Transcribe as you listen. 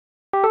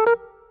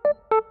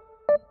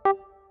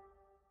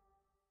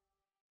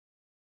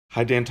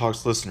Hi, Dan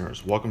Talks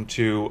listeners. Welcome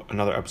to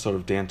another episode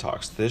of Dan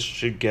Talks. This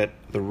should get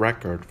the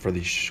record for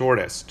the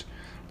shortest,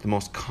 the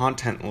most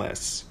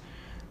contentless,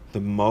 the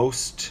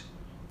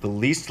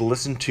least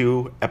listened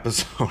to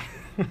episode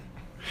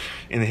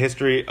in the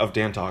history of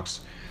Dan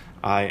Talks.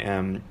 I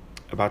am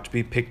about to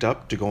be picked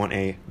up to go on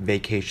a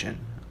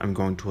vacation. I'm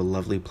going to a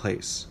lovely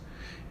place.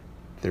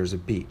 There's a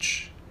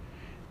beach.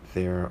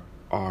 There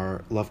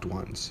are loved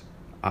ones.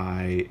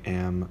 I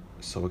am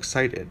so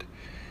excited.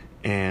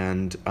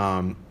 And,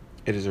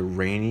 it is a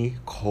rainy,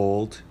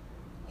 cold,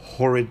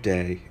 horrid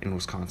day in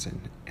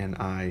Wisconsin, and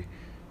I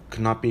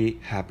could not be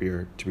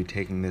happier to be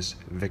taking this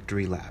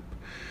victory lap.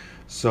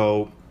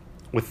 So,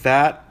 with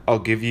that, I'll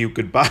give you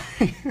goodbye.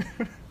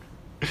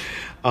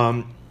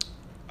 I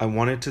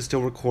wanted to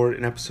still record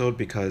an episode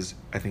because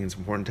I think it's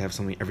important to have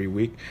something every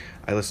week.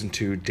 I listen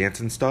to Dance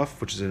and Stuff,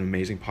 which is an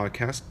amazing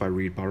podcast by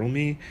Reed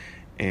Bartlemy,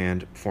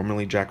 and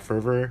formerly Jack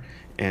Ferver,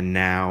 and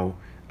now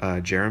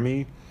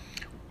Jeremy.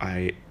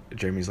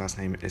 Jeremy's last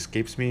name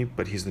escapes me,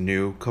 but he's the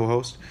new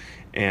co-host.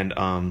 And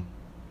Dance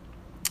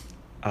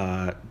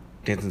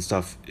and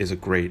Stuff is a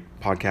great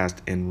podcast,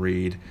 and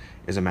Reed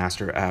is a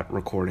master at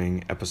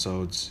recording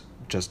episodes,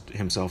 just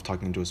himself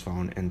talking into his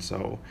phone. And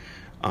so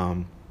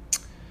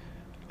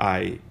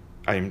I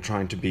am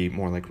trying to be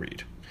more like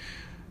Reed.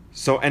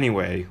 So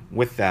anyway,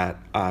 with that,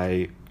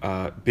 I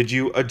bid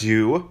you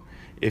adieu.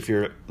 If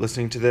you're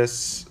listening to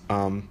this,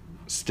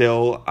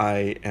 still,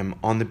 I am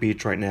on the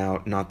beach right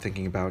now, not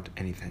thinking about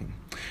anything.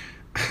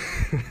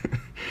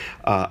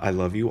 I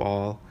love you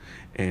all,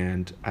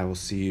 and I will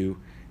see you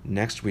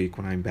next week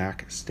when I'm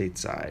back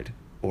stateside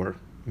or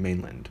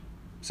mainland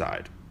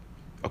side.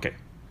 Okay,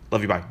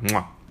 love you, bye.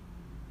 Mwah.